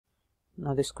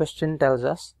Now this question tells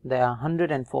us there are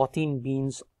 114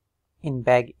 beans in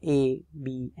bag A,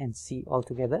 B and C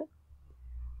altogether.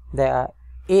 There are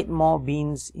 8 more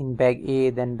beans in bag A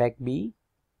than bag B,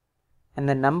 and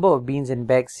the number of beans in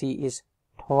bag C is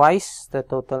twice the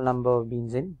total number of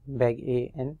beans in bag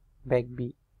A and bag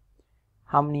B.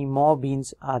 How many more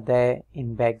beans are there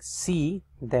in bag C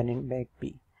than in bag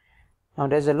B? Now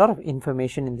there's a lot of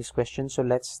information in this question, so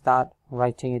let's start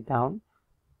writing it down.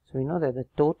 So we know that the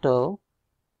total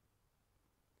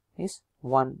is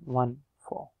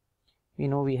 114. We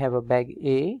know we have a bag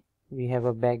A, we have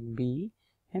a bag B,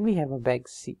 and we have a bag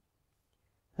C.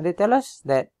 Now they tell us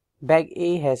that bag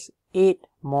A has 8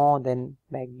 more than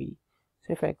bag B.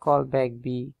 So if I call bag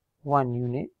B 1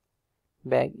 unit,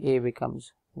 bag A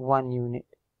becomes 1 unit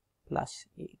plus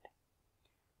 8.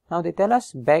 Now they tell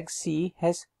us bag C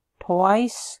has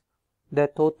twice the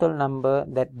total number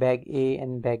that bag A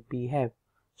and bag B have.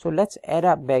 So let's add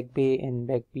up bag A and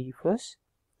bag B first.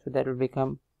 So that will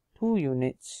become 2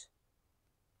 units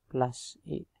plus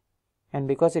 8. And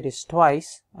because it is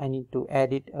twice, I need to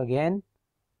add it again.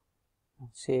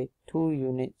 Say 2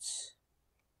 units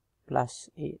plus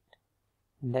 8.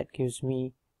 And that gives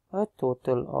me a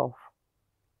total of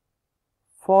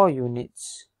 4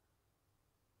 units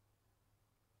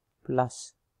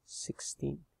plus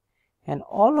 16. And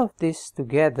all of this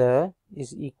together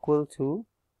is equal to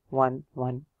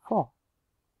 114.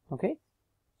 Okay?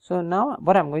 So now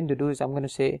what I'm going to do is I'm going to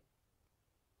say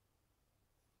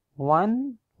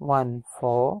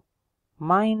 114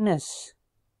 minus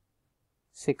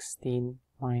 16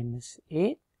 minus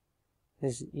 8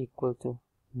 is equal to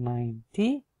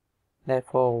 90.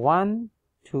 Therefore 1,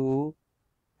 2,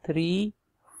 3,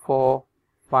 4,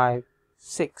 5,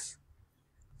 6.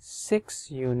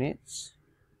 6 units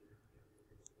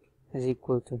is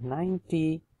equal to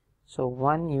 90. So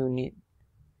 1 unit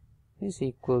is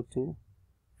equal to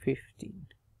 15.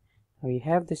 We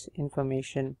have this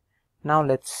information. Now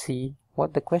let's see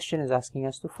what the question is asking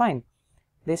us to find.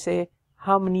 They say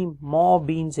how many more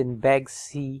beans in bag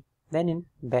C than in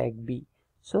bag B.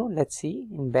 So let's see,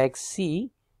 in bag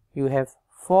C you have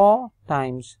 4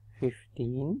 times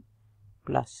 15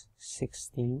 plus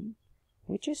 16,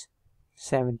 which is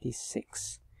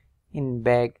 76. In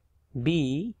bag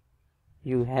B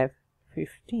you have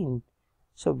 15.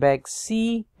 So bag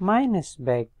C minus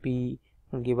bag B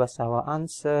will give us our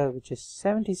answer, which is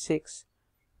 76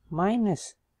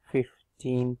 minus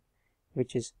 15,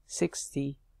 which is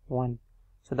 61.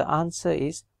 So the answer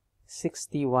is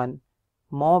 61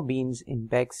 more beans in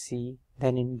bag C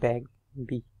than in bag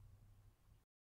B.